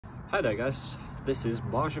Hi there guys, this is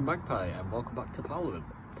Martian Magpie and welcome back to Parliament.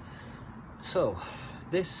 So,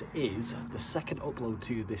 this is the second upload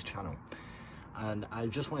to this channel and I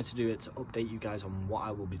just wanted to do it to update you guys on what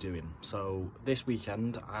I will be doing. So this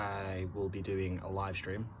weekend I will be doing a live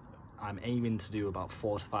stream. I'm aiming to do about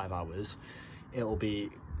 4 to 5 hours. It'll be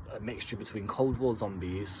a mixture between Cold War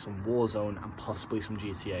Zombies, some Warzone and possibly some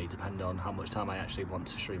GTA, depending on how much time I actually want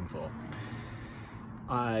to stream for.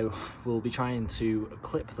 I will be trying to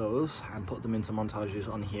clip those and put them into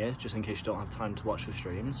montages on here, just in case you don't have time to watch the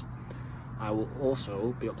streams. I will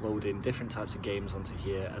also be uploading different types of games onto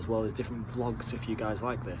here, as well as different vlogs if you guys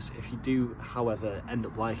like this. If you do, however, end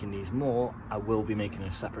up liking these more, I will be making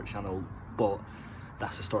a separate channel, but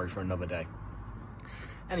that's a story for another day.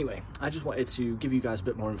 Anyway, I just wanted to give you guys a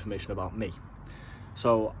bit more information about me.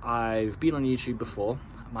 So I've been on YouTube before.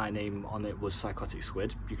 My name on it was Psychotic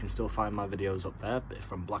Squid. You can still find my videos up there, but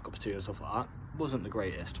from Black Ops 2 and stuff like that. Wasn't the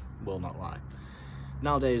greatest, will not lie.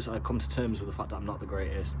 Nowadays I've come to terms with the fact that I'm not the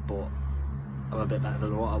greatest, but I'm a bit better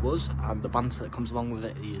than what I was, and the banter that comes along with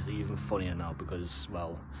it is even funnier now because,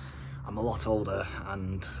 well, I'm a lot older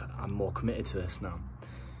and I'm more committed to this now.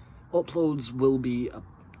 Uploads will be,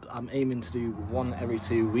 I'm aiming to do one every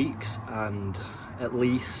 2 weeks and at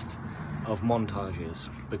least of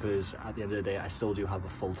montages, because at the end of the day I still do have a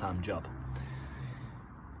full-time job.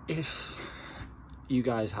 If you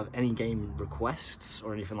guys have any game requests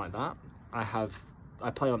or anything like that, I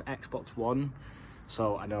play on Xbox One,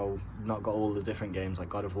 so I know I've not got all the different games like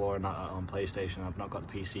God of War and that on PlayStation. I've not got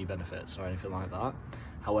the PC benefits or anything like that.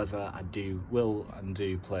 However, I will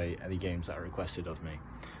play any games that are requested of me.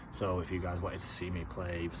 So if you guys wanted to see me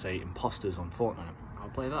play, say, Imposters on Fortnite, I'll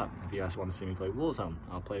play that. If you guys want to see me play Warzone,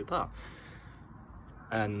 I'll play that.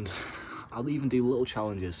 And I'll even do little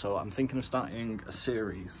challenges. So I'm thinking of starting a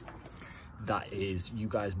series that is you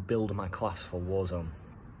guys build my class for Warzone.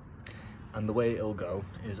 And the way it'll go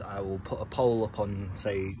is I will put a poll up on,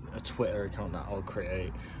 say, a Twitter account that I'll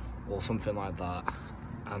create or something like that.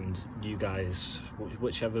 And you guys,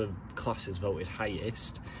 whichever class is voted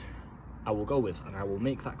highest, I will go with, and I will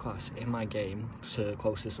make that class in my game to the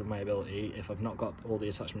closest of my ability. If I've not got all the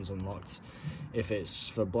attachments unlocked, if it's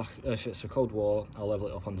for Cold War, I'll level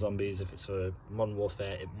it up on Zombies. If it's for Modern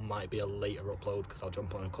Warfare, it might be a later upload because I'll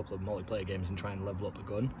jump on a couple of multiplayer games and try and level up the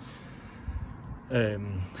gun.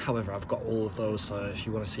 However, I've got all of those, so if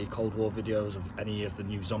you want to see Cold War videos of any of the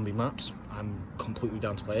new zombie maps, I'm completely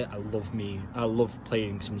down to play it. I love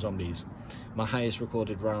playing some zombies. My highest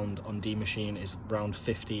recorded round on D Machine is round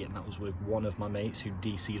 50, and that was with one of my mates who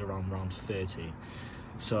DC'd around round 30.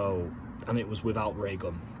 So, and it was without ray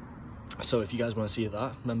gun. So if you guys want to see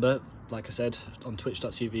that, remember, like I said, on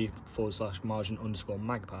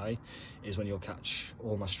twitch.tv/margin_magpie is when you'll catch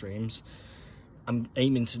all my streams. I'm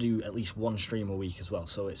aiming to do at least one stream a week as well,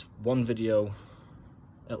 so it's one video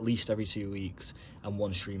at least every 2 weeks and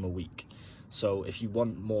one stream a week. So if you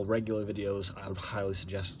want more regular videos, I would highly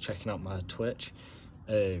suggest checking out my Twitch.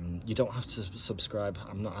 You don't have to subscribe.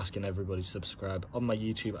 I'm not asking everybody to subscribe. On my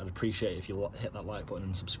YouTube, I'd appreciate it if you hit that like button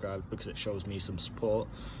and subscribe because it shows me some support,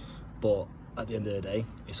 but at the end of the day,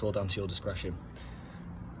 it's all down to your discretion.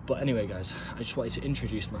 But anyway guys, I just wanted to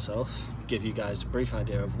introduce myself, give you guys a brief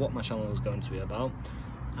idea of what my channel is going to be about,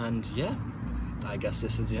 and yeah, I guess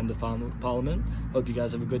this is the end of Parliament. Hope you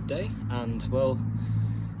guys have a good day, and well,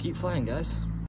 keep flying guys.